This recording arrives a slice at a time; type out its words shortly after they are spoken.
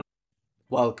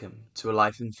Welcome to A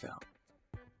Life in Film.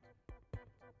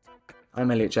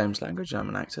 I'm Elliot James Langridge. I'm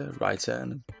an actor, writer,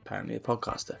 and apparently a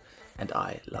podcaster, and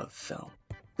I love film.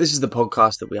 This is the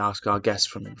podcast that we ask our guests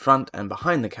from in front and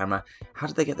behind the camera, how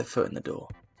did they get their foot in the door?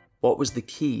 What was the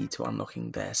key to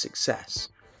unlocking their success?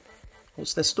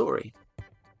 What's their story?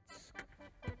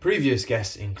 Previous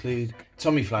guests include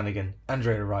Tommy Flanagan,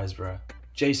 Andrea Riseborough,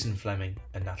 Jason Fleming,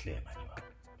 and Natalie Emmanuel.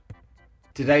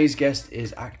 Today's guest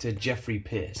is actor Jeffrey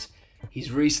Pierce.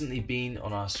 He's recently been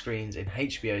on our screens in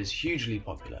HBO's hugely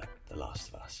popular The Last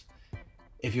of Us.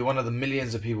 If you're one of the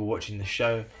millions of people watching the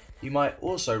show, you might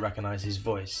also recognise his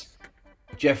voice.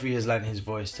 Jeffrey has lent his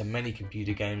voice to many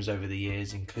computer games over the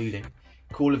years, including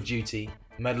Call of Duty,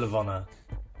 Medal of Honor,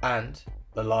 and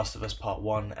The Last of Us Part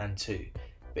 1 and 2.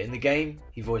 But in the game,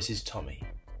 he voices Tommy.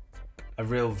 A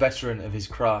real veteran of his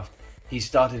craft, he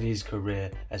started his career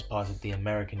as part of the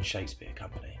American Shakespeare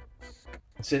Company.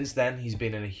 Since then, he's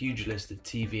been in a huge list of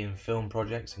TV and film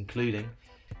projects, including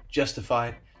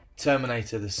Justified,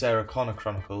 Terminator: The Sarah Connor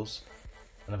Chronicles,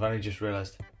 and I've only just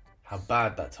realised how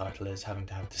bad that title is, having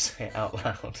to say it out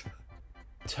loud.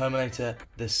 Terminator: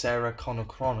 The Sarah Connor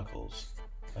Chronicles.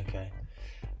 Okay.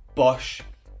 Bosch,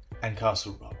 and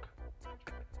Castle Rock.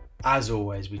 As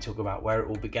always, we talk about where it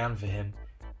all began for him.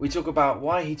 We talk about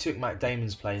why he took Matt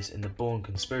Damon's place in the Bourne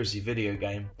Conspiracy video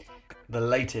game, the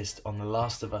latest on The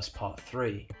Last of Us Part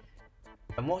 3,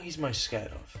 and what he's most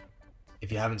scared of.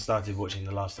 If you haven't started watching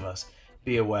The Last of Us,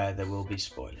 be aware there will be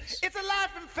spoilers. It's a life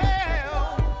in film.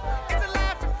 It's a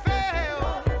life in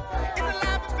film. It's a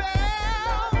life in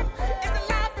film. It's a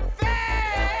life in film.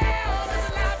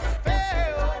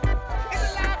 It's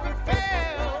a life in film.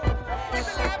 It's a life in film. It's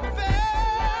a life in film.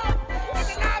 It's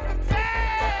a life in film.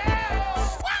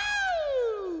 Woo!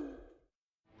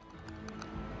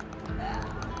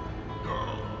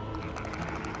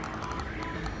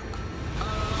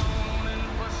 Alone and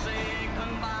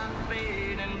forsaken by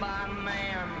fate and by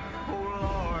man. Oh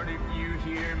Lord, if you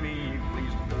hear me,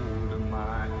 please hold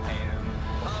my hand.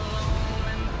 Alone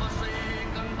and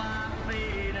forsaken by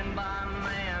fate and by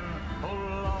man. Oh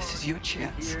Lord, This is your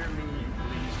chance. hear me,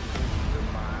 please hold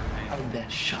my hand. Our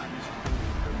best shot.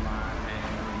 Hold my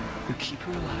hand. You keep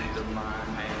her alive. Hold my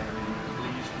hand.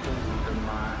 Please hold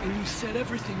my hand. And you set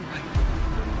everything right.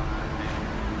 Hold my hand.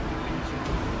 Please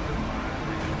hold my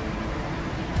hand.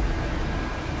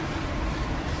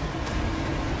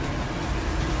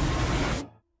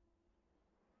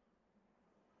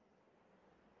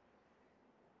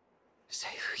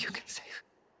 Save who you can save.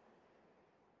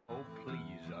 Oh,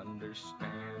 please understand.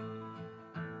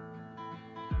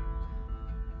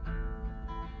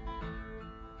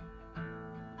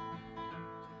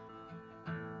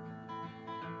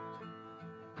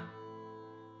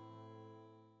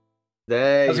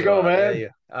 There How's it you going, are, man? there you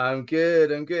are. I'm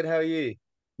good. How are you?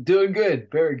 Doing good,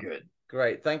 very good.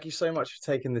 Great. Thank you so much for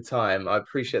taking the time. I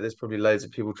appreciate there's probably loads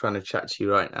of people trying to chat to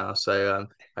you right now, so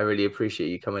I really appreciate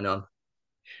you coming on.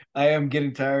 I am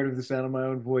getting tired of the sound of my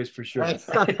own voice for sure. Let's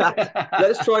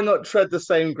try not tread the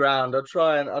same ground. I'll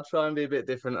try and be a bit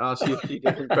different, ask you a few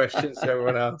different questions to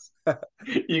everyone else.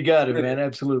 You got it, man.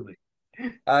 Absolutely.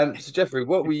 So Jeffrey,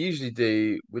 what we usually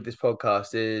do with this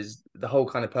podcast is the whole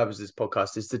kind of purpose of this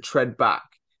podcast is to tread back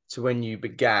to when you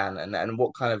began and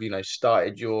what kind of,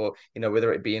 started your,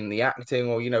 whether it be in the acting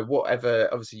or, whatever.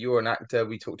 Obviously, you're an actor.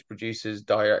 We talk to producers,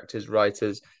 directors,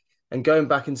 writers, and going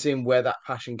back and seeing where that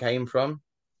passion came from.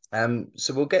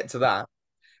 So we'll get to that.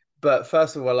 But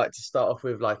first of all, I'd like to start off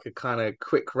with like a kind of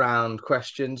quick round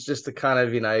questions, just to kind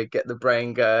of, get the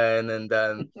brain going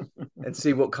and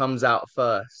see what comes out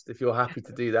first. If you're happy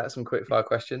to do that, some quick fire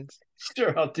questions.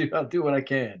 Sure, I'll do what I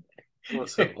can.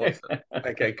 Awesome.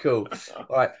 Okay, cool. All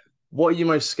right. What are you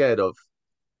most scared of?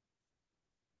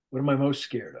 What am I most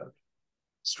scared of?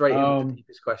 Straight into the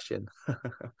deepest question.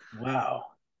 Wow.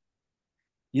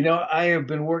 You know, I have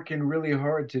been working really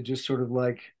hard to just sort of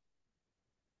like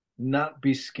not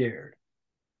be scared,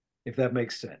 if that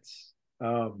makes sense.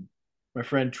 My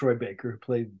friend Troy Baker, who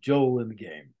played Joel in the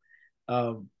game,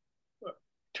 um,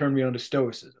 turned me on to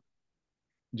stoicism.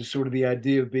 Just sort of the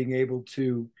idea of being able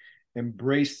to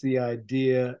embrace the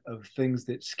idea of things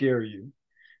that scare you,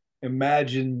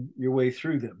 imagine your way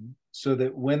through them so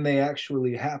that when they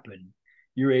actually happen,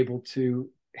 you're able to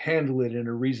handle it in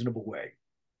a reasonable way.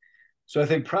 So I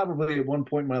think probably at one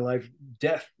point in my life,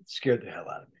 death scared the hell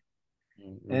out of me.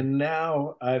 Mm-hmm. And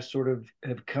now I've sort of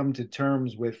have come to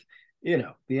terms with, the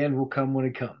end will come when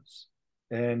it comes.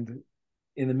 And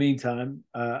in the meantime,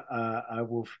 I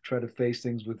will try to face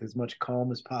things with as much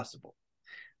calm as possible.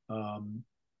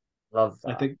 Love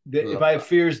that. I think that if I have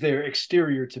fears, they're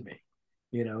exterior to me.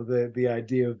 You know, the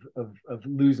idea of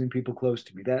losing people close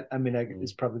to me. That, I mean,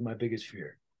 is Mm, probably my biggest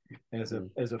fear. mm,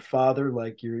 As a father,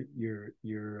 like you're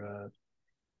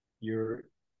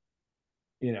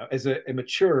you know, as a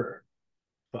mature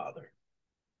father,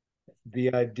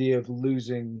 the idea of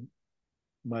losing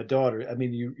my daughter, I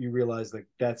mean, you realize like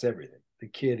that's everything. The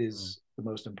kid mm. is the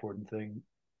most important thing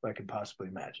I can possibly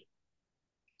imagine.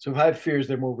 So if I have fears,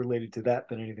 they're more related to that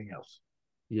than anything else.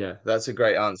 Yeah, that's a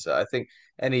great answer. I think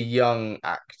any young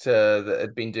actor that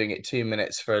had been doing it 2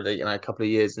 minutes for a couple of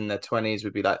years in their 20s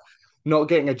would be like, not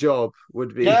getting a job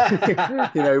would be,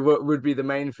 Yeah. what would be the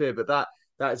main fear. But that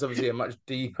is obviously a much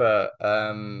deeper,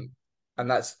 and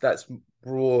that's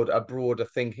a broader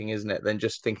thinking, isn't it, than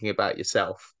just thinking about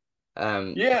yourself,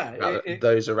 Yeah, about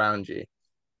those around you.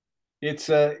 it's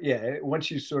yeah, once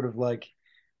you sort of like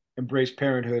embrace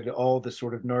parenthood, all the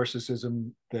sort of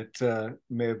narcissism that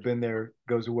may have been there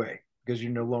goes away because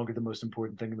you're no longer the most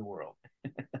important thing in the world.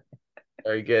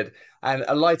 Very good. And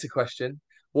a lighter question: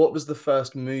 what was the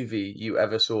first movie you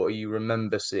ever saw or you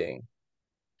remember seeing?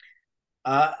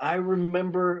 I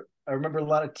remember a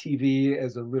lot of TV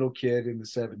as a little kid in the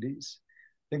 70s.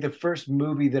 I think the first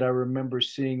movie that I remember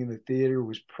seeing in the theater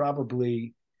was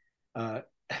probably uh,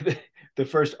 the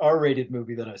first R-rated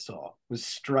movie that I saw was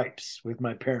Stripes with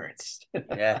my parents.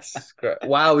 Yes, great.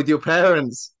 Wow, with your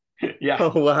parents. Yeah.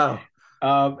 Oh, wow.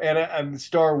 And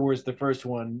Star Wars, the first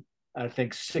one, I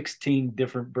think 16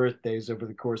 different birthdays over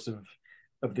the course of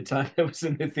the time I was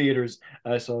in the theaters,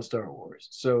 I saw Star Wars.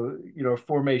 So, you know,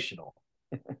 formational.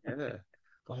 Yeah.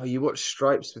 Oh, you watched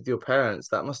Stripes with your parents.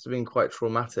 That must have been quite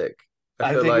traumatic.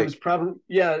 I I feel think it was like, probably,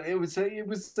 yeah, it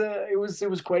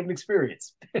was quite an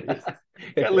experience. yeah.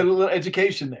 Got a little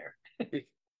education there.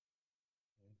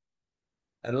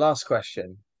 And last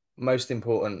question, most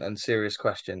important and serious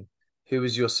question. Who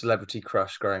was your celebrity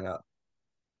crush growing up?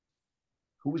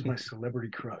 Who was my celebrity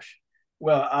crush?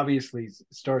 Well, obviously it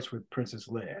starts with Princess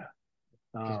Leia.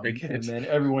 Very good. And then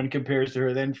everyone compares to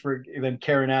her. Then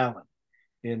Karen Allen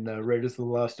in Raiders of the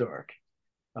Lost Ark.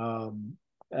 Um,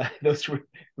 those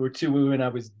were two women I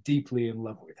was deeply in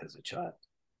love with as a child.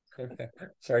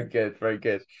 Very good, very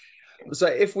good. So,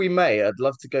 if we may, I'd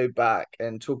love to go back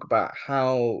and talk about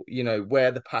how,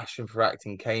 where the passion for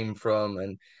acting came from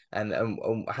and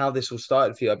how this all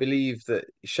started for you. I believe that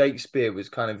Shakespeare was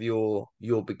kind of your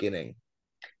beginning.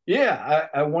 Yeah,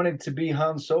 I wanted to be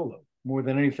Han Solo more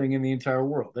than anything in the entire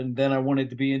world, and then I wanted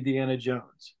to be Indiana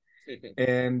Jones,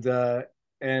 and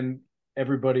and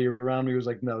everybody around me was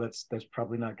like, "No, that's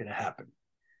probably not going to happen."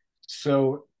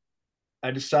 So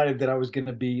I decided that I was going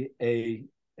to be a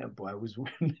oh boy, I was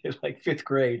like fifth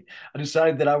grade. I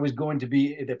decided that I was going to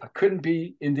be, if I couldn't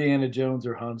be Indiana Jones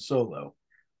or Han Solo,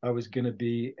 I was going to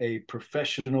be a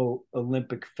professional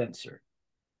Olympic fencer.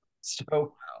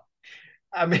 So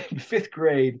I'm in fifth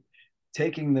grade,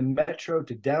 taking the metro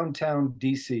to downtown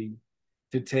DC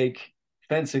to take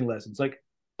fencing lessons, like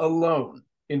alone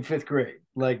in fifth grade,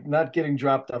 like not getting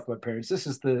dropped off by parents. This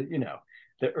is the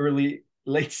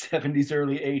late 70s,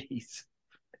 early 80s.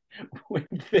 When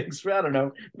things, I don't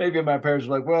know, maybe my parents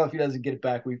were like, well, if he doesn't get it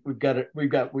back, we got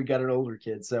an older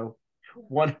kid, so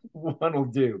one will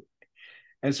do.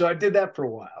 And so I did that for a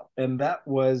while, and that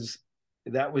was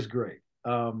great.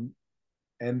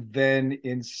 And then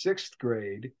in sixth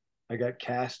grade, I got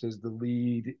cast as the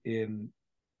lead in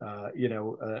a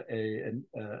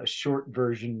short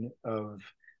version uh,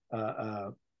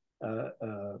 uh, uh,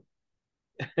 uh,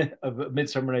 of a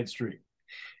Midsummer Night's Dream.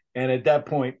 And at that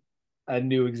point, I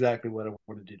knew exactly what I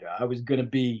wanted to do. I was going to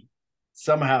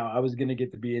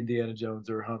get to be Indiana Jones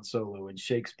or Han Solo, and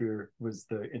Shakespeare was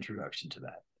the introduction to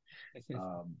that.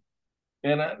 Um,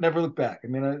 and I never looked back. I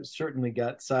mean, I certainly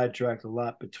got sidetracked a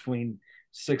lot between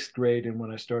sixth grade and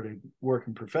when I started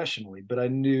working professionally, but I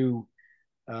knew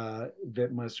that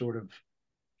my sort of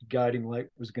guiding light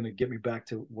was going to get me back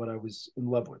to what I was in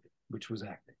love with, which was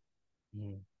acting.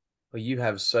 Mm. Well, you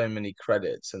have so many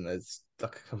credits, and there's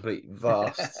like a complete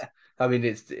vast. I mean,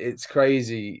 it's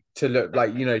crazy to look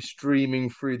like, streaming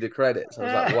through the credits. I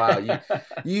was like, wow,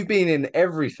 you've been in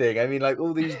everything. I mean, like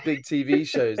all these big TV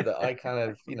shows that I kind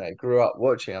of, grew up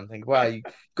watching. I'm thinking, wow, you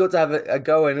got to have a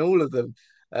go in all of them.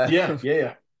 Yeah, yeah,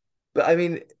 yeah. But I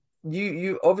mean,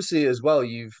 you obviously as well,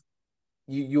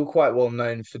 you're quite well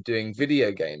known for doing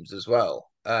video games as well.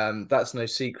 That's no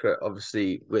secret,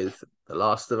 obviously, with The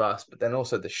Last of Us, but then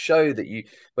also the show that you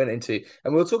went into.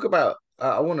 And we'll talk about.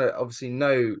 I want to obviously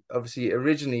know, obviously,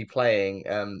 originally playing,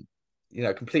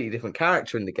 a completely different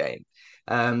character in the game.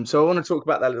 So I want to talk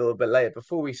about that a little bit later.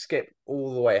 Before we skip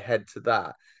all the way ahead to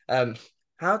that,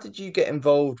 how did you get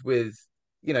involved with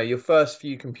you know, your first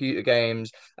few computer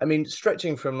games. I mean,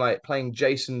 stretching from like playing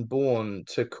Jason Bourne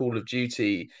to Call of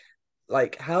Duty,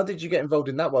 like how did you get involved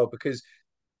in that world? Because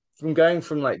from going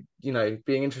from like, you know,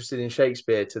 being interested in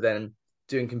Shakespeare to then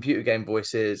doing computer game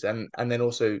voices and then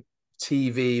also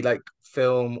TV, like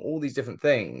film, all these different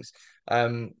things.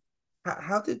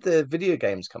 How did the video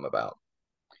games come about?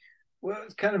 Well,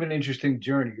 it's kind of an interesting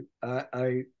journey.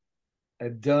 I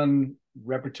had done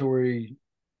repertory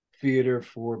theater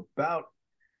for about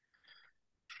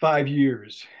 5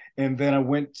 years, and then I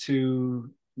went to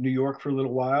New York for a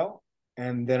little while,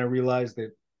 and then I realized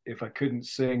that if I couldn't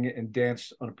sing and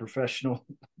dance on a professional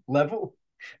level,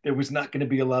 there was not going to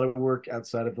be a lot of work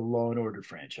outside of the Law and Order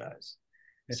franchise.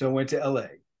 So I went to LA,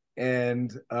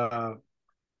 and I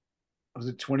was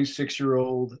a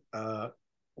 26-year-old,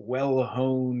 well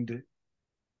honed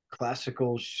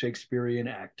classical Shakespearean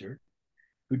actor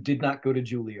who did not go to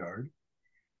Juilliard.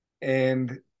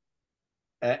 And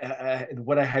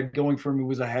what I had going for me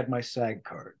was I had my SAG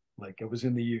card, like I was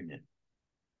in the union.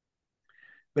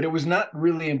 But it was not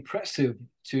really impressive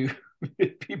to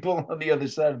people on the other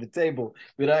side of the table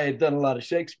that I had done a lot of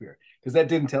Shakespeare, because that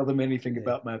didn't tell them anything Yeah.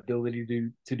 about my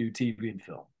ability to do TV and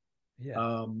film.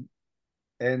 Yeah.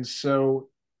 And so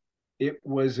it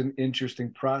was an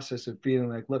interesting process of feeling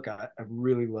like, look, I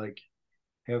really like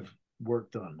have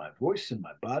worked on my voice and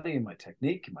my body and my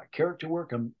technique and my character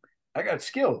work. I got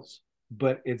skills,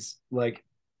 but it's like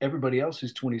everybody else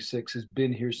who's 26 has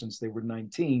been here since they were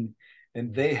 19,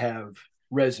 and they have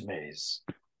resumes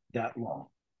that long.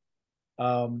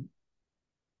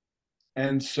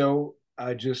 And so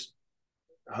I just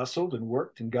hustled and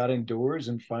worked and got indoors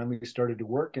and finally started to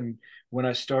work. And when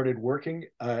I started working,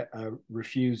 I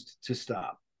refused to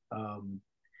stop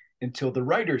until the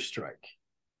writer's strike.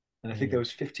 And I think that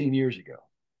was 15 years ago.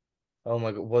 Oh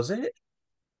my God, was it? Oh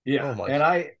Yeah. my, And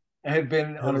I had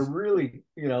been on a that's really,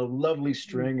 lovely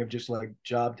string of just like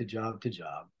job to job to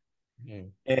job. mm,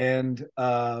 And,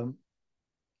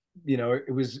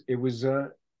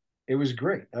 it was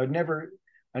great. I never,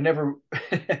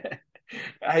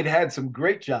 I'd had some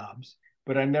great jobs,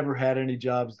 but I never had any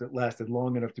jobs that lasted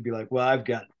long enough to be like, well, I've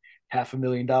got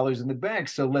 $500,000 in the bank,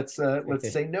 so let's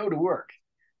say no to work.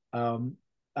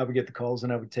 I would get the calls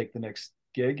and I would take the next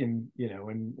gig, and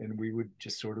and we would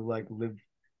just sort of like live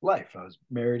life. I was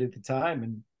married at the time,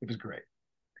 and it was great.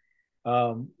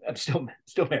 I'm still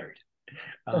married,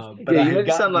 but yeah. I You had make it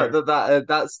gotten sound like married.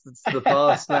 that's the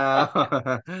past now,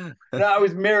 No, I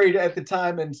was married at the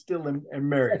time and still am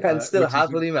married, and still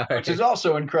happily which is married.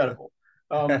 also incredible.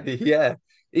 Um, Yeah,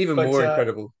 even but more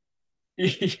incredible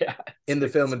yeah, in the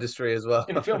film industry as well.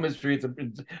 in film history,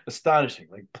 it's astonishing,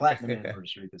 like platinum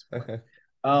anniversary at this point.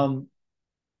 Um,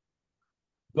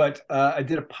 but I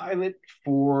did a pilot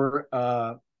for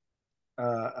a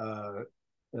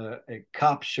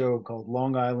cop show called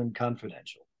Long Island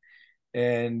Confidential,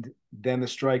 and then the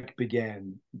strike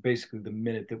began basically the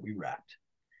minute that we wrapped.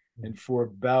 And for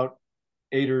about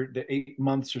 8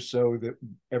 months or so that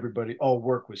all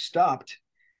work was stopped,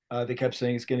 they kept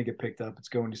saying it's going to get picked up. It's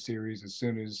going to series as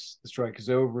soon as the strike is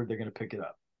over. They're going to pick it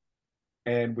up.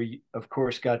 And we, of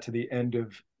course, got to the end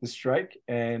of the strike,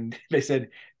 and they said,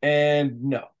 "And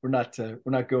no, we're not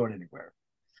going anywhere."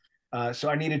 So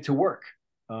I needed to work.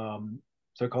 So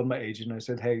I called my agent and I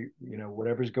said, "Hey,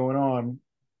 whatever's going on,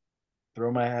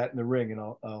 throw my hat in the ring, and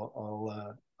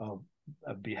I'll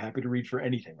be happy to reach for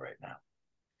anything right now."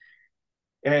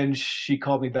 And she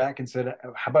called me back and said,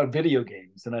 "How about video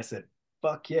games?" And I said,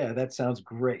 "Fuck yeah, that sounds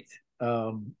great."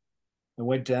 I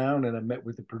went down and I met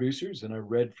with the producers and I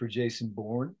read for Jason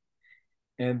Bourne,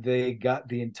 and they got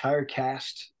the entire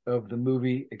cast of the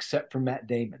movie except for Matt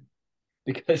Damon,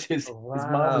 because his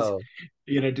mom was,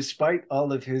 Wow. despite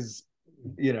all of his,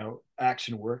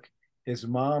 action work, his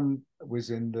mom was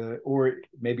in or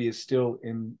maybe is still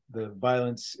in the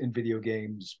Violence in Video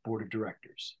Games board of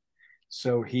directors.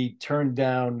 So he turned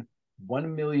down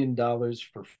 $1 million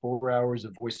for 4 hours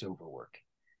of voiceover work,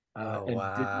 Oh and did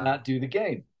wow. not do the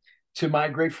game, to my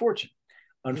great fortune.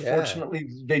 Yeah. Unfortunately,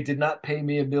 they did not pay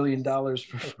me $1 million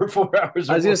for 4 hours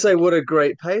I of was going to say, work. what a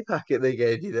great pay packet they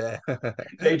gave you there.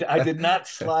 I did not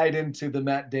slide into the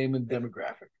Matt Damon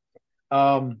demographic.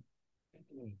 Um,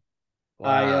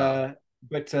 I Wow.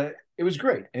 but it was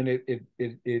great, and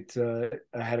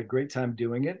I had a great time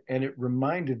doing it, and it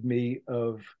reminded me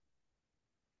of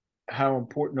how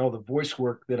important all the voice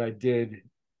work that I did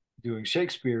doing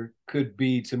Shakespeare could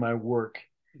be to my work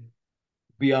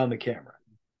beyond the camera.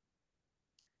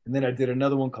 And then I did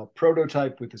another one called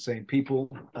Prototype with the same people.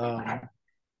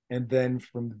 And then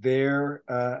from there,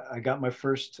 I got my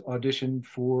first audition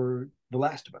for The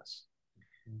Last of Us.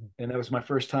 And that was my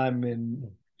first time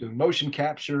in doing motion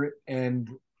capture, and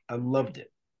I loved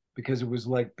it because it was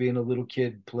like being a little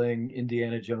kid playing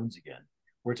Indiana Jones again,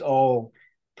 where it's all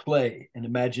play and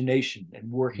imagination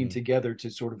and working Mm. together to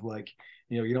sort of like,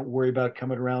 you don't worry about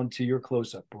coming around to your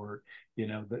close up or,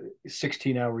 the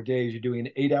 16-hour days. You're doing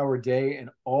an 8-hour day, and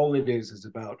all it is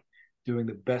about doing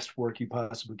the best work you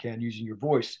possibly can using your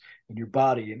voice and your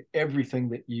body, and everything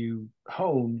that you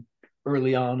hone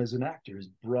early on as an actor is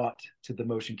brought to the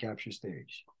motion capture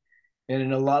stage. And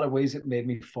in a lot of ways, it made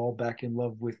me fall back in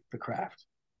love with the craft.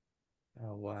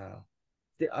 Oh wow.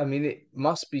 I mean, it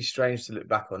must be strange to look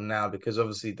back on now because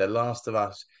obviously The Last of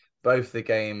Us, both the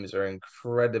games are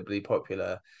incredibly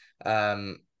popular,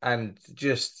 and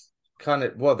just kind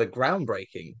of well, they're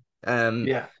groundbreaking.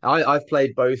 Yeah. I've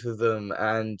played both of them,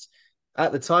 and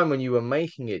at the time when you were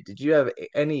making it, did you have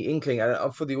any inkling?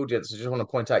 And for the audience, I just want to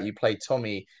point out you played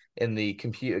Tommy in the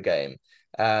computer game.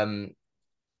 Um,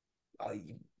 I,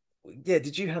 yeah,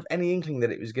 did you have any inkling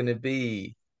that it was going to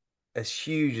be as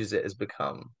huge as it has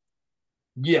become?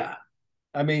 Yeah.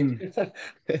 I mean, I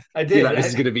You're did. like, this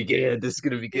is gonna be good. This is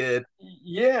gonna be good.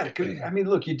 Yeah. 'Cause, I mean,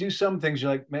 look, you do some things,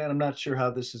 you're like, man, I'm not sure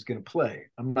how this is going to play.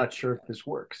 I'm not sure if this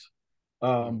works.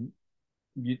 Mm, Um,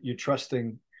 you're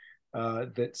trusting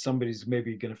that somebody's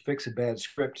maybe going to fix a bad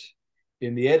script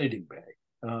in the editing bay,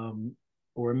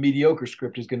 or a mediocre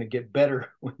script is going to get better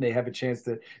when they have a chance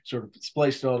to sort of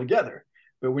splice it all together.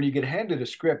 But when you get handed a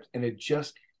script and it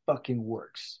just fucking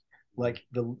works, like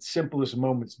the simplest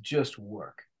moments just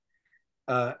work.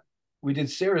 Uh, we did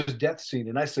Sarah's death scene,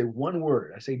 and I say one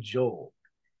word, I say Joel,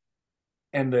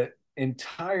 and the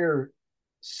entire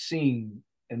scene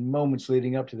and moments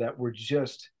leading up to that were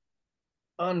just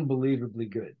unbelievably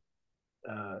good.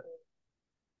 Uh,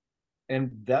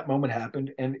 and that moment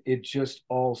happened, and it just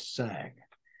all sang.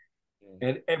 mm,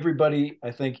 And everybody,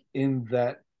 I think, in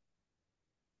that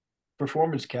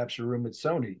performance capture room at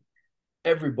Sony,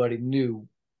 everybody knew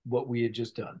what we had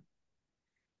just done.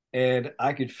 And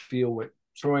I could feel what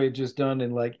Troy had just done,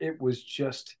 and like it was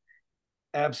just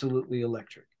absolutely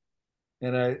electric.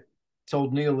 And I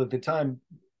told Neil at the time,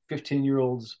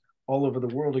 15-year-olds all over the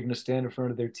world are going to stand in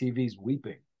front of their TVs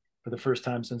weeping for the first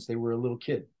time since they were a little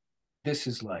kid. This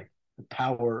is like the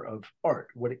power of art,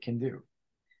 what it can do.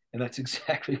 And that's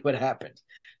exactly what happened.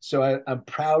 So I'm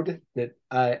proud that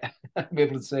I'm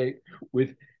able to say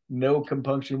with no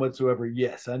compunction whatsoever,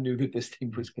 yes, I knew that this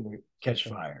thing was going to catch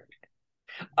fire.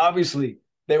 Obviously,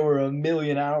 there were a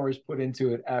million hours put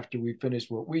into it after we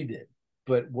finished what we did,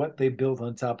 but what they built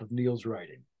on top of Neil's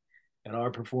writing and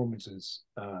our performances,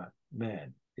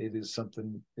 man, it is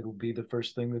something. It'll be the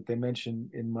first thing that they mention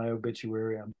in my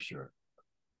obituary, I'm sure.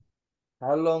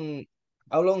 How long,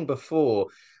 how long before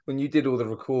when you did all the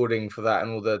recording for that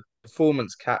and all the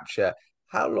performance capture,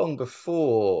 how long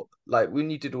before, like when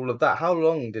you did all of that, how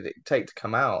long did it take to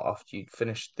come out after you'd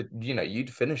finished you'd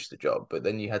finished the job, but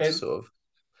then you had to And sort of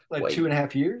like two wait. and a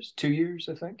half years, 2 years,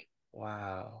 I think.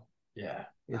 Wow, Yeah,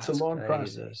 it's a that's long crazy.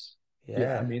 process. Yeah, I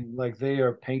Yeah. mean, like they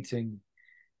are painting,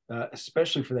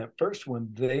 especially for that first one,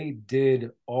 they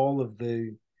did all of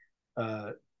the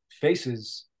uh,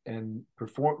 faces and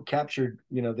perform captured.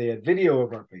 They had video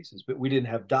of our faces, but we didn't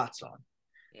have dots on.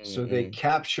 So they Mm-mm.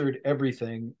 captured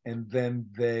everything, and then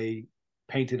they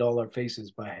painted all our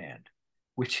faces by hand,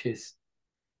 which is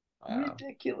Wow.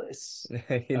 ridiculous.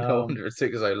 No Um, wonder it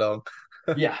took so long.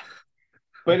 yeah,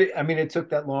 but I mean, it took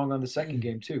that long on the second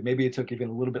game too. Maybe it took even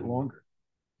a little bit longer.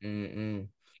 Mm-mm.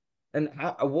 And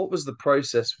what was the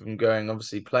process from going,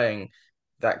 obviously playing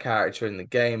that character in the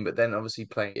game, but then obviously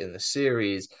playing it in the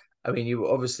series? I mean, you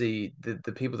obviously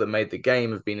the people that made the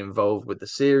game have been involved with the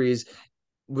series.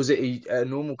 Was it a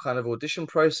normal kind of audition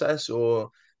process,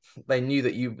 or they knew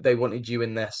that they wanted you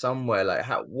in there somewhere? Like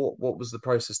how what was the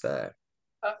process there?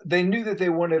 They knew that they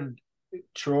wanted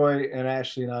Troy and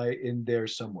Ashley and I in there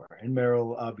somewhere, and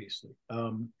Meryl obviously.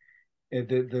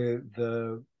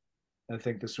 The I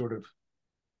think the sort of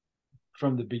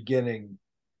from the beginning,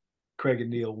 Craig and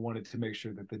Neil wanted to make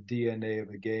sure that the DNA of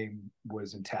the game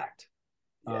was intact.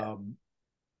 Yeah. Um,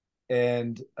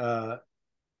 and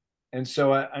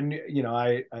so I knew,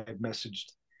 I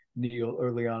messaged Neil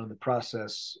early on in the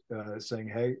process, saying,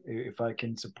 "Hey, if I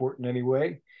can support in any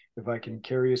way, if I can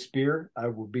carry a spear, I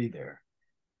will be there."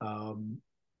 Um,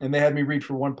 and they had me read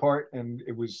for one part, and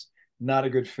it was not a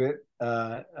good fit,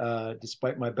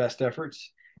 despite my best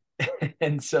efforts.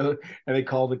 And they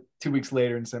called it 2 weeks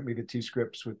later and sent me the two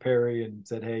scripts with Perry and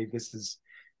said, "Hey, this is,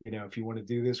 if you want to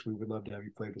do this, we would love to have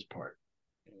you play this part."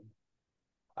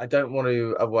 I don't want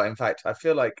to. Well, in fact, I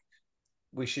feel like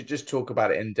we should just talk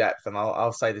about it in depth, and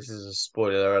I'll say this is a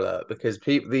spoiler alert because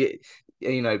people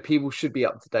people should be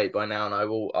up to date by now, and I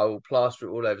will plaster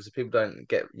it all over so people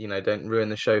don't ruin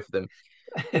the show for them.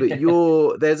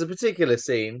 But there's a particular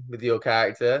scene with your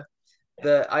character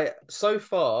that so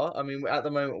far, I mean, at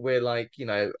the moment we're like,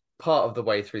 part of the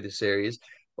way through the series,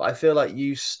 but I feel like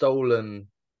you've stolen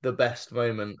the best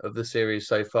moment of the series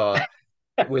so far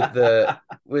with the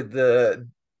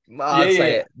Yeah, I'd yeah,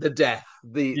 say yeah. it, the death,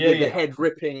 Yeah, the yeah. head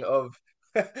ripping of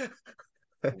that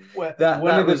One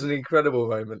that of was the an incredible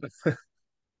moment.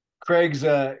 Craig's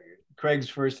Craig's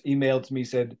first email to me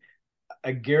said,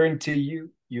 "I guarantee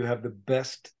you have the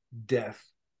best death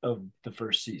of the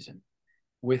first season,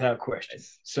 without question."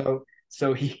 Nice.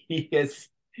 So he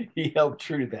held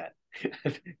true to that.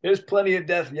 There's plenty of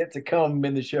death yet to come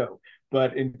in the show,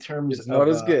 but in terms It's not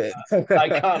of as good.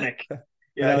 iconic,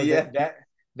 Yeah.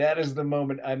 that is the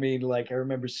moment. I mean, like I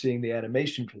remember seeing the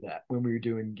animation for that when we were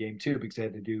doing game two because I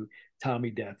had to do Tommy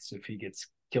deaths if he gets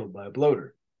killed by a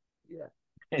bloater. Yeah.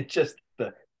 And just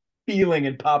the feeling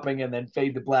and popping and then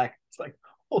fade to black. It's like,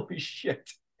 holy shit.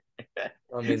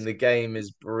 I mean, the game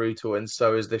is brutal, and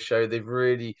so is the show. They've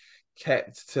really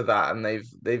kept to that, and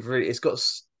they've really it's got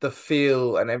the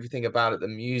feel and everything about it. The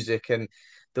music and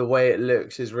the way it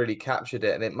looks has really captured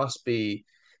it, and it must be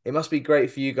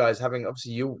great for you guys having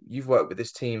obviously you've worked with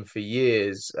this team for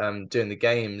years, doing the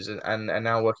games and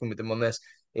now working with them on this.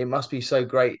 It must be so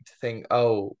great to think,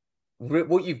 oh,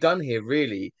 what you've done here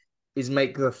really is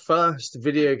make the first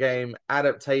video game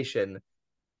adaptation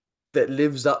that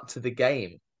lives up to the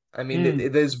game. I mean,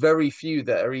 Mm, there's very few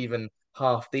that are even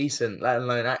half decent, let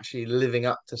alone actually living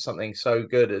up to something so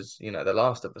good as, The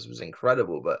Last of Us was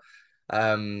incredible. But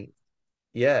um,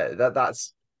 yeah,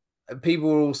 that's people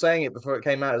were all saying it before it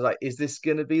came out. It's like, is this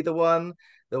gonna be the one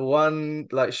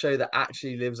like show that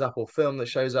actually lives up or film that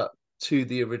shows up to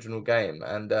the original game?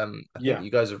 And I think yeah.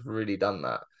 you guys have really done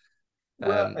that.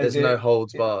 Well, There's no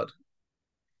holds it, barred.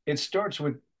 it starts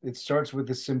with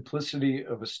the simplicity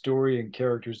of a story and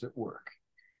characters that work.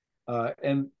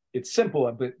 And it's simple,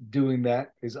 but doing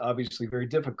that is obviously very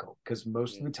difficult because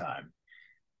most of the time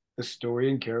the story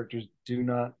and characters do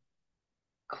not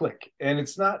click. And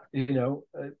it's not, it,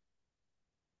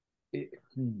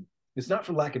 it's not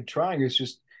for lack of trying. It's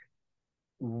just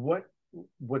what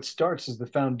what starts as the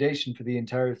foundation for the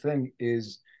entire thing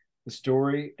is the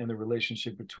story and the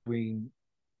relationship between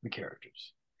the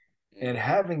characters. And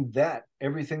having that,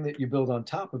 everything that you build on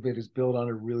top of it is built on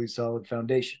a really solid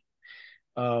foundation.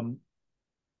 Um,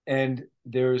 and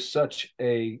there's such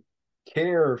a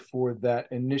care for that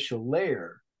initial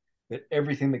layer that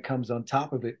everything that comes on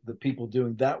top of it, the people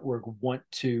doing that work want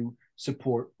to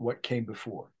support what came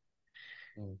before.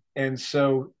 Mm. And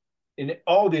so in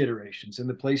all the iterations in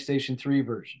the PlayStation 3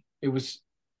 version, it was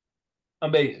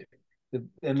amazing.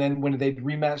 And then when they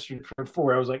remastered for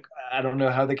 4, I was like, I don't know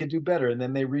how they could do better. And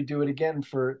then they redo it again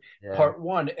for Yeah. part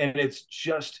 1, and it's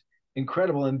just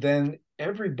incredible. And then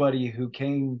everybody who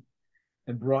came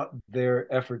and brought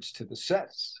their efforts to the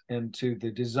sets and to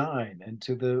the design and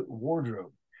to the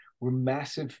wardrobe were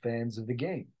massive fans of the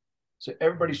game. So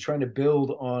everybody's Mm. trying to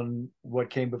build on what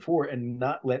came before and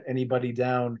not let anybody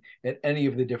down at any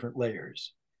of the different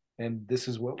layers. And this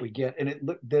is what we get.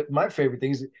 And my favorite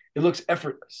thing is it looks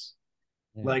effortless.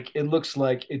 Mm. Like it looks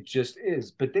like it just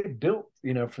is. But they built,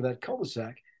 for that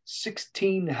cul-de-sac,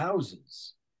 16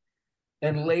 houses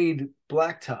and laid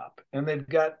blacktop. And they've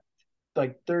got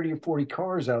like 30 or 40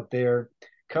 cars out there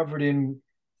covered in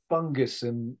fungus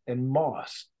and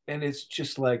moss. And it's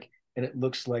just like, and it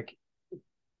looks like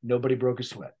nobody broke a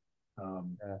sweat.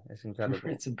 Yeah, it's incredible.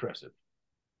 It's impressive.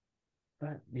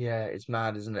 Yeah, it's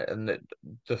mad, isn't it? And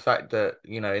the fact that,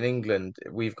 in England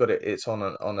we've got it, it's on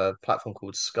a platform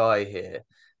called Sky here,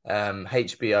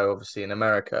 HBO obviously in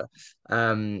America.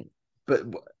 Um, but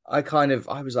I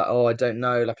was like, oh, I don't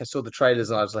know. Like I saw the trailers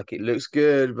and I was like, it looks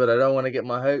good, but I don't want to get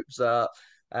my hopes up.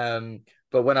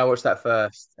 But when I watched that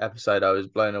first episode, I was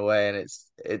blown away, and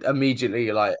it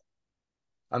immediately like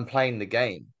I'm playing the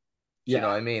game. Do you know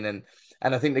Yeah. what I mean? And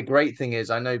I think the great thing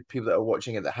is I know people that are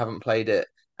watching it that haven't played it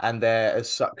and they're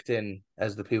as sucked in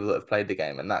as the people that have played the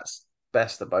game. And that's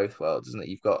best of both worlds, isn't it?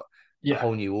 You've got a Yeah.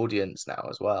 whole new audience now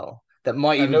as well that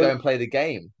might I even go know and play the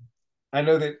game. I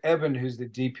know that Evan, who's the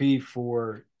DP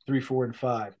for 3, 4, and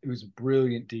 5, who's a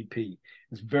brilliant DP,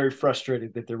 is very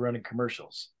frustrated that they're running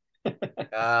commercials.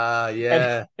 Ah, and,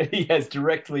 yeah. and he has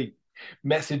directly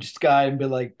messaged Sky and been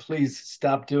like, please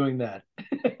stop doing that.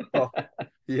 Oh,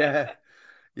 yeah.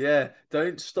 Yeah.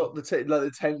 Don't stop like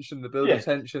the tension, the build of Yeah.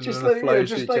 tension Just and the like, flow to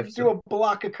just each like episode. do a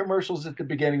block of commercials at the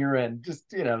beginning or end.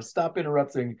 Just, stop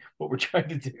interrupting what we're trying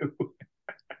to do.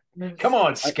 Come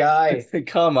on, I, Sky.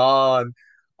 come on.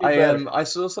 Get better. I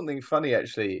saw something funny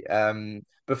actually.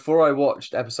 Before I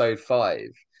watched episode 5,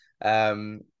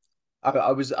 um,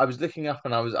 I was looking up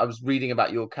and I was reading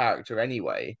about your character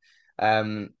anyway.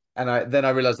 And I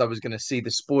realized I was going to see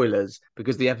the spoilers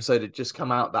because the episode had just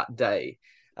come out that day.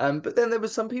 But then there were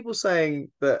some people saying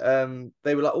that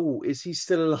they were like, "Oh, is he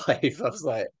still alive?" I was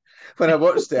like, when I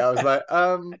watched it, I was like,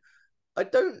 I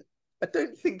don't I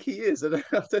don't think he is. I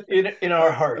don't, In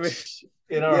our I mean, hearts,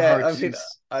 in our yeah, I hearts, mean,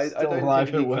 he's I still don't alive think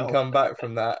and he can well. come back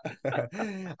from that.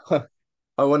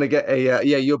 I want to get a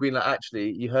yeah. You're being like,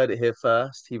 actually, you heard it here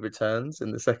first. He returns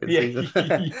in the second Yeah, season.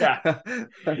 yeah.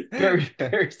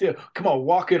 Perry Steele. Come on,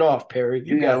 walk it off, Perry.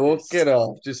 You Yeah, got well, this. get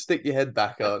off. Just stick your head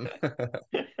back on.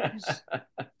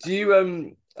 Do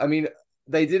you I mean,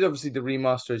 they did obviously the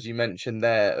remaster as you mentioned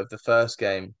there of the first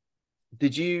game.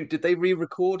 Did they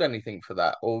re-record anything for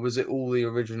that, or was it all the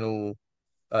original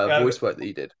Uh, voice work that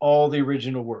you did? all the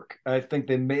original work. I think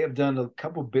they may have done a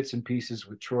couple bits and pieces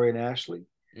with Troy and Ashley,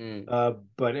 Mm.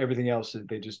 but everything else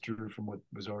they just drew from what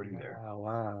was already there. Wow,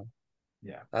 wow.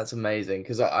 Yeah, That's amazing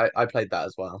because I played that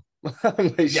as well.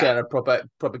 I'm like yeah. sharing a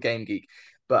proper game geek,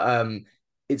 but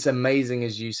it's amazing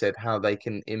as you said how they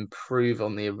can improve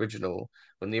on the original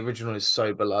when the original is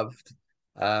so beloved.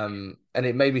 And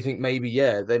it made me think maybe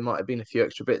yeah there might have been a few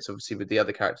extra bits obviously with the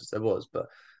other characters there was, but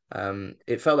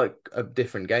it felt like a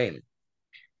different game.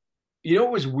 You know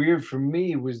what was weird for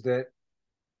me was that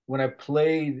when I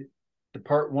played the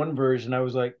part one version, I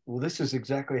was like, well, this is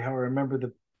exactly how I remember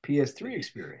the PS3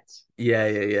 experience. Yeah,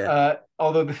 yeah, yeah.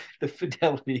 Although the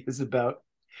fidelity is about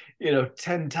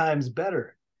 10 times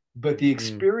better, but the Mm,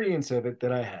 experience of it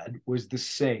that I had was the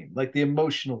same, like the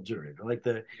emotional journey, like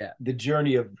yeah. the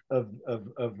journey of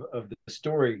the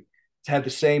story had the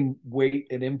same weight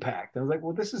and impact. And I was like,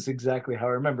 well, this is exactly how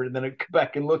I remember it. And then I go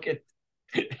back and look at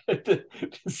the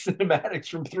cinematics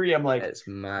from three. I'm like, It's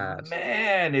mad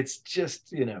man, it's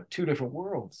just two different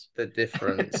worlds. the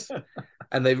difference,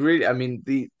 and they really I mean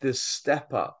the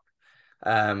step up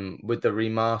with the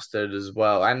remastered as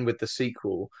well and with the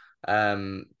sequel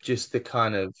just the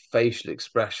kind of facial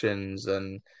expressions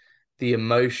and the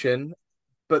emotion.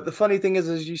 But the funny thing is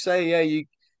as you say, yeah, you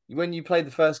when you played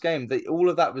the first game that all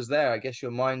of that was there. I guess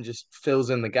your mind just fills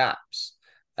in the gaps.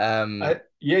 um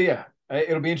Yeah.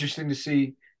 It'll be interesting to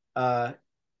see uh,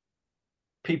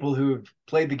 people who have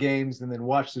played the games and then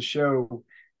watched the show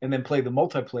and then play the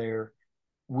multiplayer.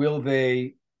 Will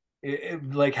they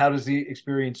like? How does the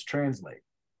experience translate?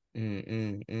 mm,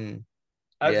 mm, mm.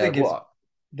 I Yeah, think it's what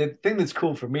the thing that's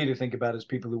cool for me to think about is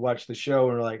people who watch the show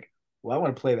and are like, "Well, I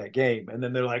want to play that game," and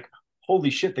then they're like, "Holy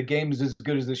shit, the game is as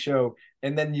good as the show!"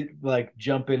 And then you like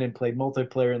jump in and play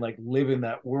multiplayer and like live in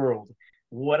that world.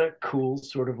 What a cool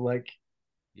sort of like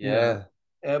you know yeah.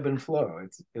 ebb and flow.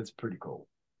 It's pretty cool.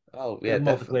 Oh The yeah,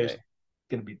 multiplayer is definitely.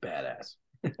 gonna be badass.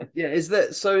 Yeah, is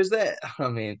there I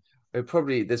mean,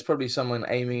 there's probably someone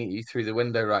aiming at you through the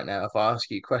window right now if I ask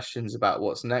you questions about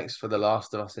what's next for The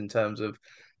Last of Us in terms of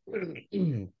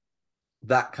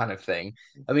that kind of thing.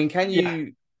 I mean, Yeah.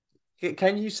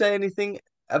 can you say anything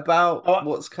about Oh,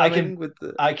 what's I coming can with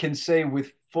the I can say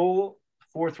with full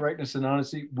forthrightness and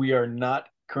honesty, we are not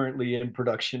currently in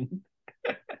production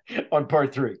on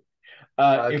part three.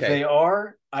 If okay. they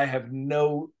are, I have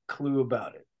no clue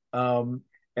about it.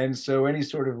 And so any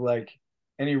sort of like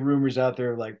any rumors out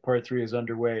there like part three is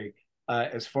underway,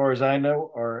 as far as I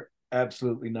know, are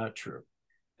absolutely not true.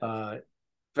 Uh,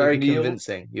 if Very Neil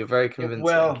convincing. You're very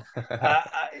convincing. well,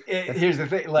 here's the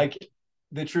thing. Like,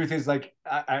 the truth is, like,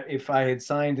 if I had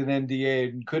signed an NDA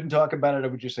and couldn't talk about it, I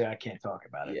would just say I can't talk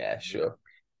about it. Yeah, sure.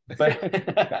 But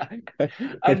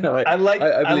I, No, I like,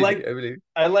 I I believe you. like, I believe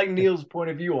I like Neil's point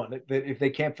of view on it. That if they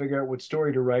can't figure out what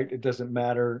story to write, it doesn't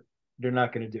matter. They're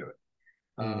not going to do it.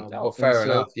 you. Oh, And fair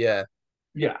enough. so, Yeah.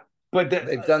 yeah. But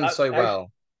They've done so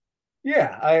well.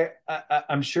 yeah,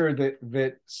 I'm sure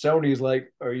that Sony's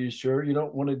like, are you sure you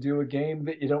don't want to do a game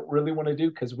that you don't really want to do?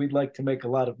 Because we'd like to make a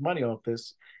lot of money off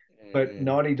this. But Mm,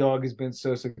 Naughty Dog has been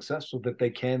so successful that they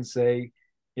can say,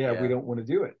 yeah, we yeah. don't want to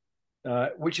do it,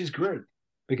 which is great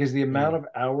because the amount Mm, of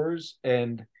hours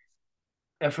and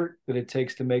effort that it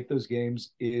takes to make those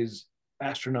games is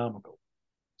astronomical.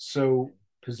 So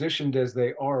positioned as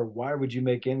they are, why would you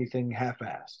make anything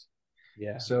half-assed?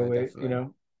 yeah, no, So definitely.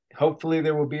 hopefully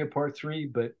there will be a part three,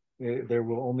 but there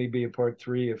will only be a part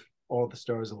three if all the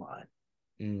stars align.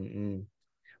 Mm-mm.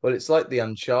 Well, it's like the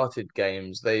Uncharted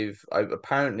games.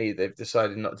 Apparently they've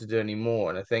decided not to do any more,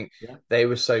 and I think Yeah. they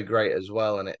were so great as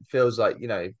well. And it feels like,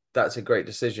 that's a great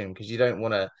decision because you don't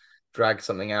want to drag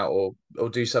something out or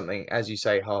do something, as you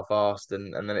say, half-assed,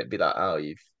 and then it'd be like, oh,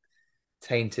 you've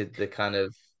tainted the kind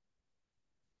of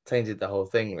tainted the whole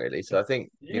thing really. So I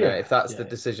think, if Yeah, that's the yeah,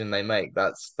 decision they make,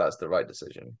 that's the right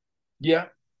decision. yeah,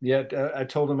 yeah. I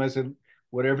told him, I said,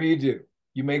 whatever you do,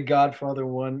 you make Godfather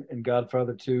 1 and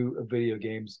Godfather 2 of video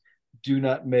games. Do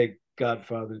not make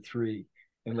Godfather 3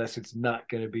 unless it's not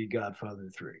going to be Godfather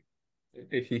 3.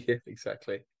 Yeah,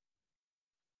 exactly.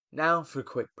 Now for a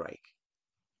quick break.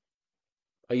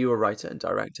 Are you a writer,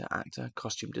 director, actor,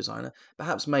 costume designer,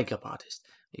 perhaps makeup artist?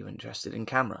 Are you interested in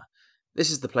camera? This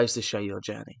is the place to share your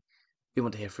journey. We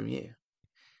want to hear from you.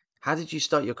 How did you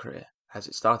start your career? Has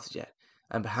it started yet?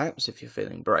 And perhaps, if you're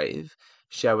feeling brave,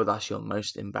 share with us your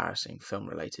most embarrassing film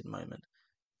related moment.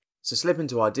 So slip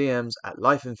into our DMs at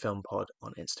Life in Film Pod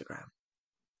on Instagram.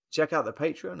 Check out the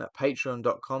Patreon at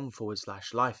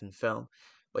patreon.com/life in film,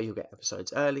 where you'll get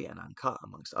episodes early and uncut,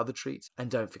 amongst other treats. And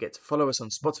don't forget to follow us on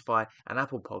Spotify and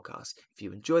Apple Podcasts. If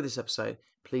you enjoy this episode,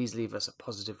 please leave us a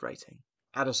positive rating.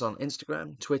 Add us on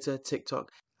Instagram, Twitter,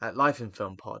 TikTok at Life in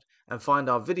Film Pod, and find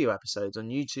our video episodes on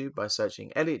YouTube by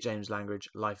searching Elliot James Langridge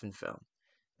Life in Film.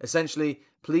 Essentially,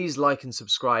 please like and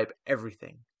subscribe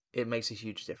everything. It makes a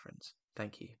huge difference.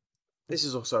 Thank you. This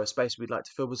is also a space we'd like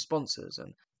to fill with sponsors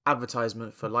and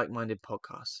advertisement for like-minded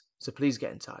podcasts. So please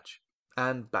get in touch.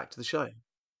 And back to the show.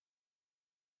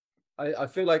 I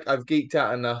feel like I've geeked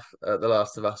out enough at The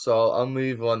Last of Us, so I'll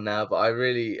move on now. But I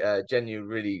really,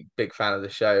 genuinely, really big fan of the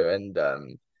show,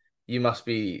 and you must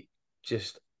be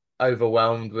just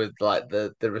overwhelmed with like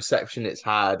the reception it's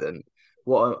had, and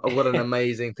what an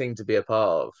amazing thing to be a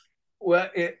part of.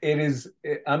 Well, it is.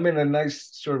 I'm in a nice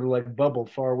sort of like bubble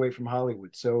far away from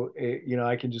Hollywood, so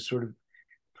I can just sort of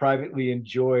privately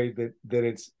enjoy that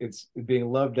it's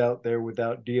being loved out there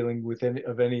without dealing with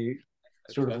any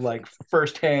sort of like Perfect.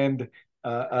 firsthand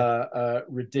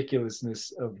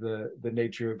ridiculousness of the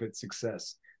nature of its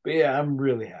success. But yeah, I'm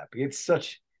really happy. It's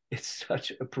such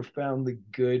a profoundly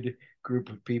good group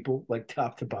of people, like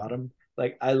top to bottom.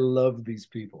 Like I love these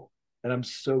people, and I'm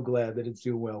so glad that it's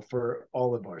doing well for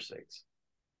all of our sakes.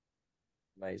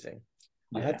 Amazing.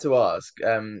 I had Yeah. to ask,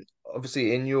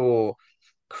 obviously in your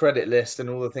credit list and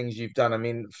all the things you've done, I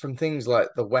mean, from things like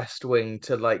The West Wing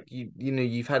to like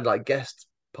you've had like guest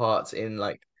parts in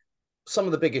like some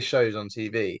of the biggest shows on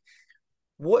TV.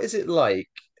 What is it like?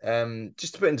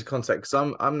 Just to put into context,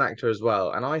 'cause I'm an actor as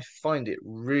well, and I find it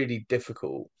really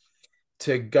difficult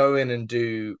to go in and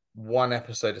do one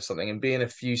episode of something and be in a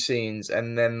few scenes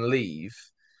and then leave.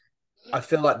 I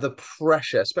feel like the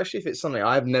pressure, especially if it's something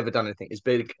I've never done anything as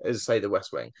big as say The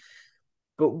West Wing.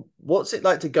 But what's it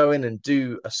like to go in and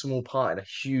do a small part in a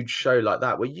huge show like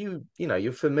that, where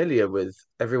you're familiar with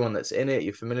everyone that's in it,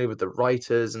 you're familiar with the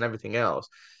writers and everything else.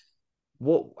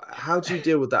 How do you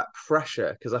deal with that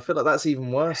pressure? Because I feel like that's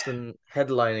even worse than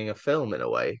headlining a film in a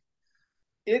way.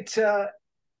 It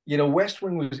West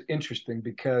Wing was interesting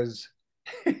because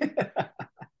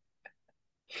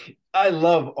I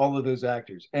love all of those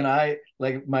actors. And I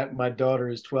like my daughter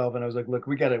is 12 and I was like, look,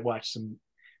 we got to watch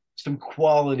some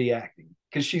quality acting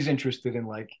because she's interested in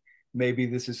like maybe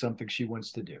this is something she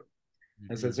wants to do.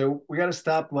 I said, Mhm. so we got to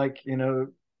stop like,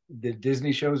 the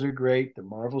Disney shows are great, the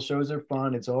Marvel shows are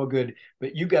fun, it's all good,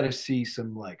 but you got to see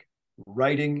some like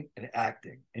writing and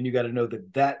acting and you got to know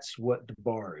that that's what the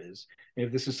bar is. And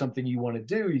if this is something you want to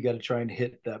do, you got to try and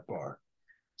hit that bar.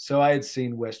 So I had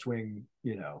seen West Wing,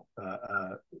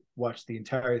 watched the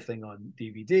entire thing on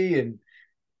DVD and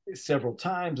several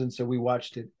times, and so we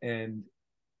watched it, and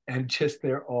just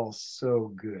they're all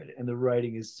so good, and the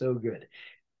writing is so good.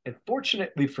 And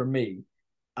fortunately for me,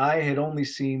 I had only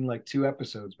seen like 2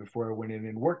 episodes before I went in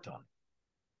and worked on it.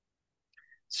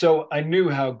 So I knew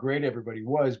how great everybody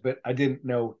was, but I didn't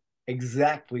know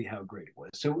exactly how great it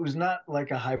was. So it was not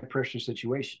like a high pressure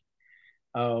situation.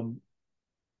 Um,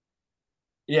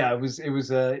 yeah,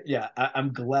 yeah,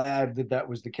 I'm glad that that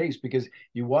was the case because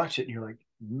you watch it and you're like,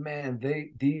 man,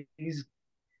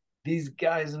 these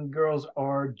guys and girls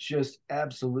are just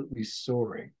absolutely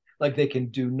soaring. Like they can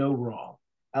do no wrong.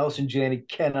 Allison Janney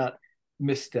cannot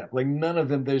misstep. Like none of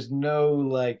them, there's no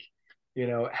like,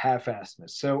 half-assedness.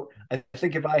 So I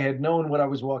think if I had known what I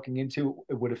was walking into,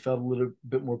 it would have felt a little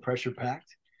bit more pressure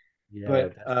packed. Yeah,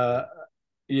 But definitely.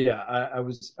 yeah, I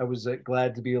was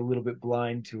glad to be a little bit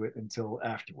blind to it until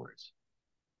afterwards.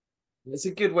 It's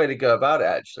a good way to go about it,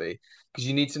 actually, because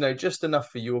you need to know just enough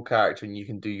for your character and you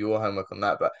can do your homework on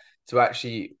that. But to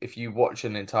actually, if you watch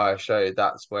an entire show,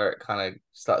 that's where it kind of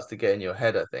starts to get in your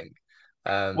head, I think.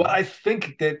 Well, Um, I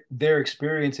think that their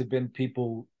experience had been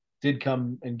people did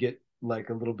come and get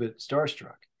like a little bit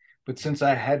starstruck. But since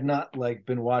I had not like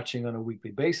been watching on a weekly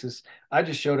basis, I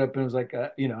just showed up and was like, I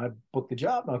booked the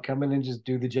job. I'll come in and just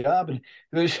do the job. And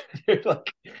they're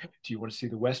like, "Do you want to see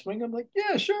the West Wing?" I'm like,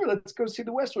 "Yeah, sure. Let's go see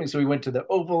the West Wing." So we went to the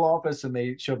Oval Office and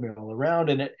they showed me all around,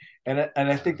 and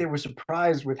I think they were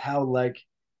surprised with how like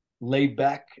laid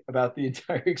back about the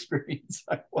entire experience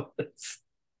I was.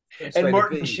 Best And way to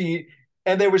Martin be. Sheen,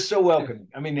 and they were so welcoming.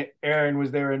 I mean, Aaron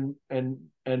was there,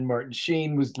 and Martin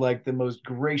Sheen was like the most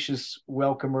gracious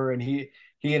welcomer, and he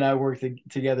and I worked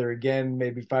together again,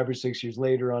 maybe 5 or 6 years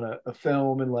later on a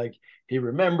film, and like he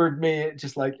remembered me. It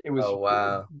just like it was, Oh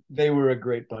wow. they were a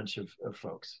great bunch of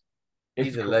folks. It's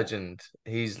He's a cool. legend.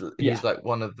 He's Yeah. like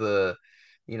one of the,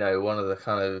 one of the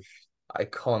kind of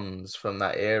icons from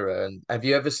that era. And have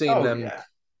you ever seen Oh yeah.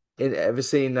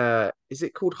 is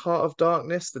it called Heart of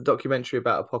Darkness, the documentary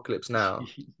about Apocalypse Now?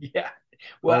 Yeah. Oh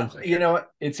Well, my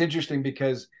it's interesting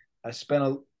because I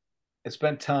spent I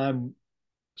spent time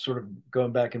sort of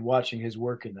going back and watching his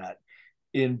work in that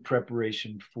in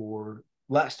preparation for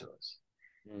Last of Us,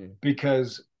 God.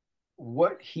 because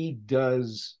what he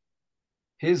does,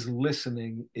 his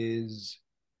listening is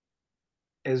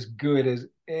as good as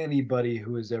anybody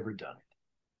who has ever done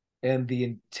it. And the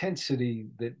intensity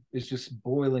that is just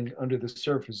boiling under the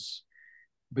surface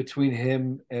between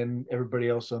him and everybody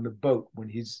else on the boat when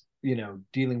he's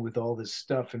dealing with all this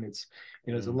stuff, and it's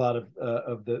there's a Mm. lot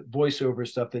of the voiceover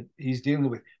stuff that he's dealing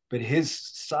with, but his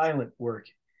silent work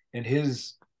and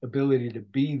his ability to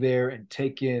be there and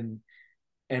take in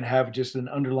and have just an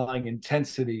underlying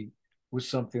intensity was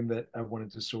something that I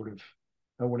wanted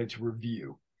to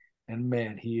review. And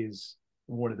man, he is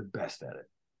one of the best at it.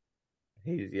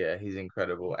 He's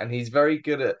incredible. And he's very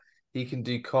good at he can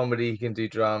do comedy, he can do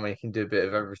drama, he can do a bit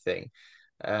of everything.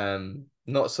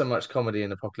 Not so much comedy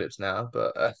in Apocalypse Now,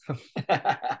 but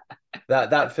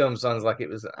that film sounds like it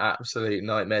was an absolute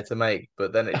nightmare to make.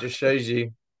 But then it just shows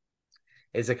you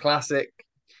it's a classic.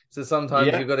 So sometimes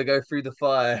Yeah, you've got to go through the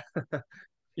fire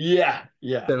yeah,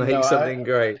 yeah. to make something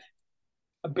great.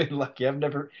 I've been lucky. I've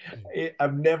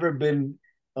never been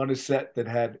on a set that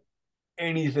had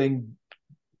anything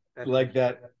like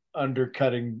that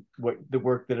undercutting what the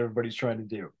work that everybody's trying to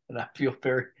do. And I feel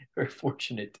very, very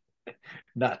fortunate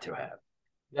not to have.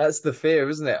 That's the fear,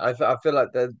 isn't it? I feel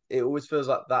like that it always feels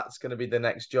like that's going to be the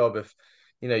next job if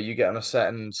you get on a set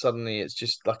and suddenly it's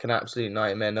just like an absolute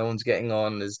nightmare. No one's getting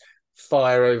on. There's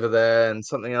fire over there and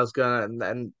something else going on.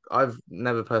 And I've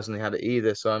never personally had it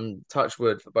either, so I'm touch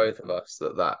wood for both of us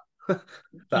that that Yeah,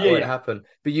 won't yeah. happen.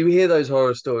 But you hear those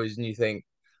horror stories and you think,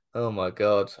 oh my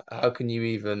God, how can you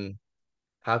even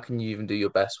do your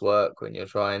best work when you're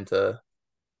trying to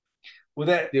Well,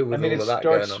 that deal I with mean, all it of that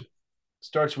going on?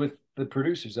 starts with the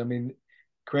producers. I mean,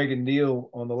 Craig and Neil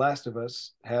on The Last of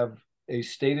Us have a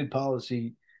stated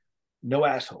policy: no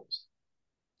assholes.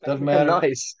 Doesn't matter.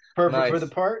 Nice, Perfect for the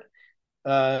nice. part.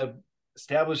 Uh,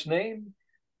 Established name,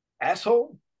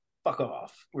 asshole. Fuck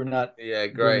off. We're not Yeah,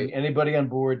 bringing great. anybody on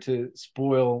board to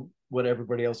spoil what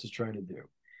everybody else is trying to do.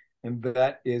 And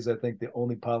that is, I think, the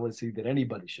only policy that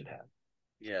anybody should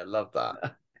Yeah, love that.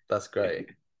 have. That's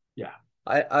great. Yeah.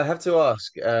 I have to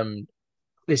ask,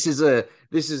 this is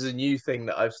a new thing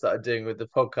that I've started doing with the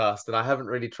podcast, and I haven't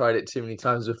really tried it too many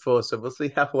times before, so we'll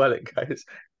see how well it goes.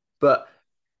 But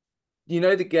you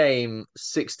know the game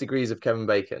 6 Degrees of Kevin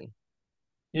Bacon?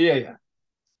 Yeah. Yeah.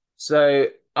 So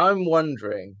I'm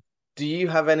wondering, do you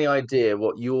have any idea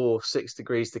what your 6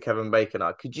 degrees to Kevin Bacon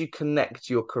are? Could you connect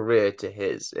your career to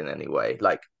his in any way?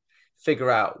 Like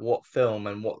figure out what film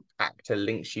and what actor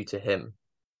links you to him?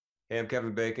 Hey, I'm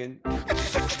Kevin Bacon. It's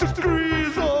 6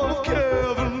 degrees of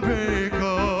Kevin Bacon.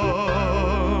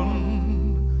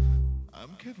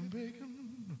 I'm Kevin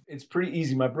Bacon. It's pretty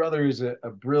easy. My brother is a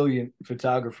brilliant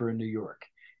photographer in New York,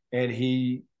 and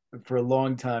he, for a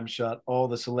long time, shot all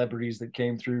the celebrities that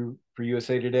came through for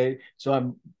USA Today. So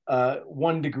I'm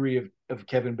 1 degree of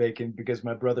Kevin Bacon because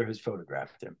my brother has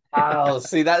photographed him. Oh,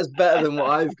 see, that's better than what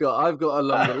I've got. I've got a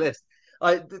longer list.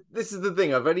 This is the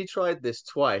thing. I've only tried this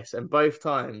twice, and both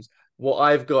times what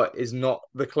I've got is not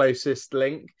the closest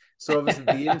link. So obviously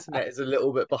the internet is a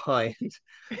little bit behind.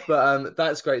 But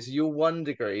that's great. So you're 1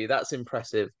 degree. That's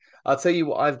impressive. I'll tell you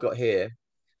what I've got here.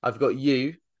 I've got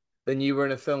you. Then you were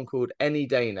in a film called Any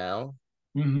Day Now.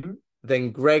 Mhm.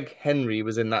 Then Greg Henry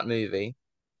was in that movie.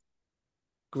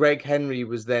 Greg Henry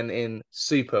was then in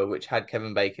Super, which had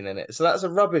Kevin Bacon in it. So that's a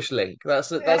rubbish link.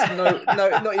 That's no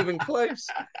not even close.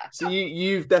 So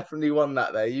you've definitely won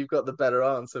that there. You've got the better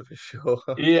answer for sure.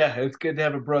 Yeah, it's good to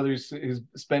have a brother who's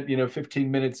spent 15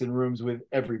 minutes in rooms with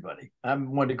everybody.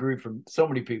 I'm 1 degree from so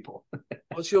many people.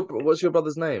 What's your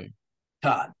brother's name?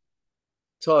 Todd.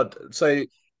 Todd. So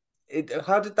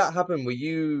how did that happen? Were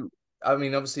you? I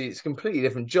mean, obviously, it's a completely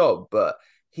different job, but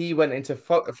he went into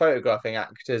photographing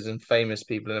actors and famous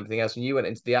people and everything else, and you went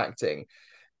into the acting.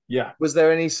 Yeah. Was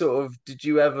there any sort of? Did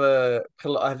you ever?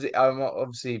 I'm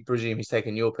obviously presume he's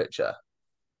taken your picture.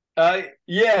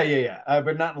 Yeah.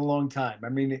 But not in a long time. I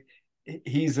mean,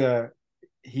 he's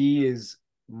he is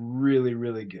really,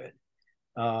 really good.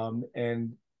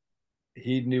 And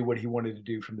he knew what he wanted to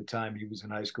do from the time he was in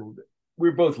high school. We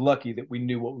were both lucky that we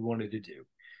knew what we wanted to do,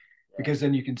 because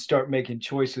then you can start making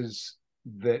choices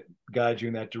that guide you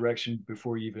in that direction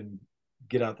before you even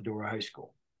get out the door of high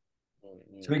school.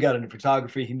 So he got into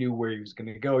photography. He knew where he was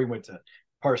going to go. He went to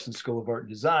Parsons School of Art and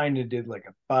Design and did like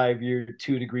a 5-year,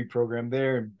 2-degree program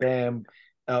there, and bam,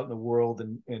 out in the world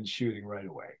and shooting right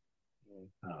away.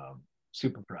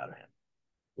 Super proud of him.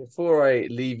 Before I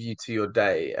leave you to your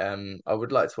day, I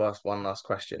would like to ask one last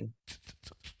question.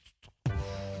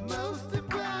 Most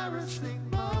embarrassing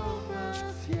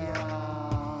moments,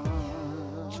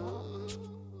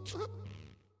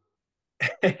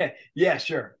 Yeah,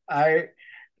 sure. I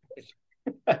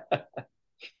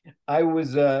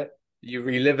was You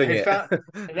reliving it?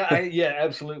 yeah,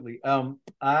 absolutely.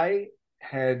 I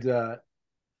had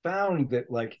found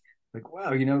that like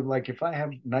wow, like if I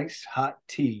have nice hot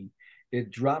tea, it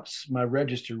drops my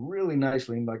register really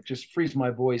nicely and like just frees my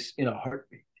voice in a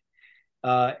heartbeat.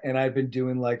 And I've been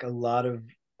doing like a lot of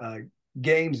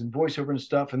games and voiceover and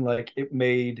stuff, and like it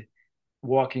made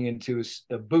walking into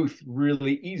a booth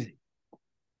really easy.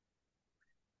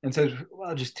 And so,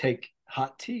 well, I'll just take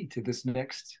hot tea to this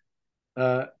next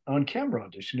on camera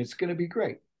audition. It's going to be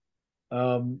great.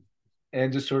 And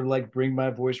just sort of like bring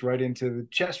my voice right into the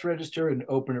chest register and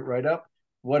open it right up.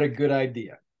 What a good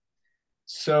idea.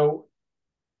 So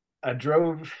I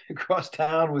drove across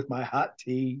town with my hot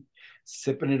tea,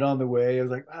 sipping it on the way. I was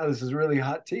like, wow, this is really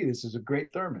hot tea. This is a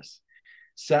great thermos.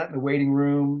 Sat in the waiting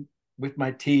room with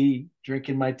my tea,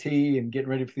 drinking my tea and getting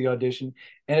ready for the audition.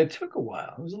 And it took a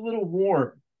while. It was a little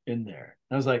warm in there.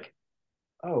 And I was like,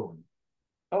 oh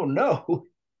no.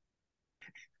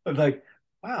 I'm like,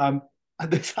 wow,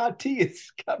 this hot tea has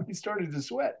got me started to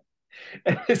sweat.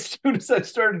 And as soon as I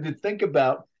started to think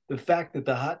about the fact that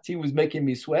the hot tea was making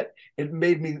me sweat, it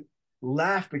made me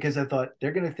laugh, because I thought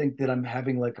they're going to think that I'm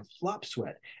having like a flop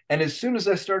sweat. And as soon as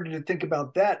I started to think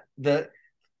about that, the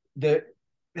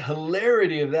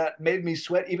hilarity of that made me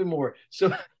sweat even more.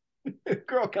 So the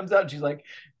girl comes out and she's like,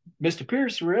 Mr.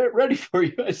 Pierce, we're ready for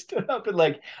you. I stood up and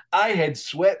like I had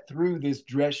sweat through this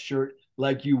dress shirt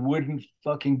like you wouldn't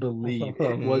fucking believe.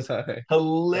 It was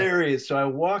hilarious. So I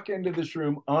walk into this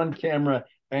room on camera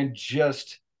and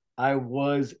I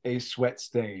was a sweat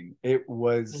stain. It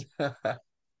was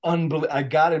unbelievable. I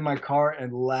got in my car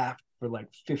and laughed for like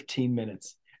 15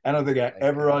 minutes. I don't think I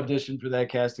ever auditioned for that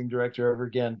casting director ever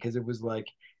again, because it was like,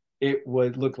 it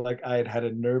would look like I had had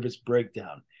a nervous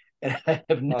breakdown. And I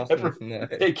have never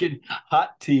taken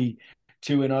hot tea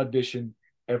to an audition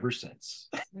ever since.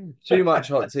 Too much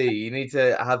hot tea. You need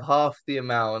to have half the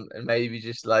amount and maybe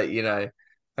just like,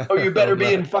 Oh, you better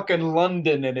be in fucking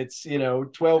London and it's,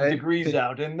 12 degrees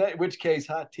out. In which case,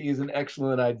 hot tea is an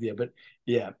excellent idea. But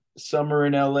yeah, summer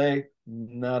in LA,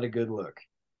 not a good look.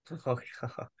 Oh,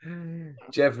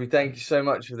 Jeffrey, thank you so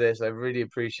much for this. I really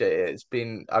appreciate it.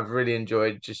 I've really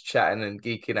enjoyed just chatting and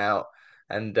geeking out.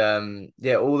 And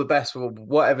yeah, all the best for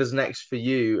whatever's next for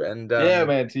you. And yeah,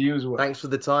 man, to you as well. Thanks for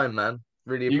the time, man.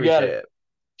 Really You appreciate got it.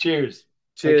 Cheers.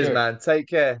 Cheers, man. Take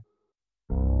care.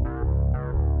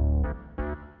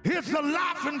 It's a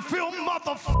laughing film,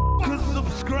 motherfucker.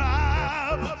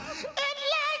 Subscribe and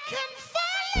like and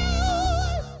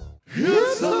follow.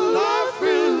 It's a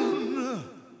laughing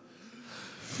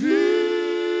film.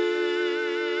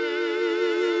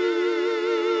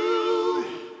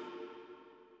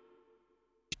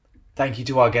 Thank you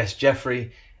to our guest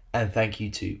Jeffrey, and thank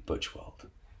you to Butch World.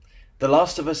 The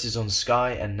Last of Us is on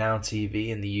Sky and Now TV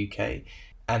in the UK,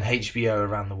 and HBO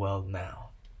around the world now.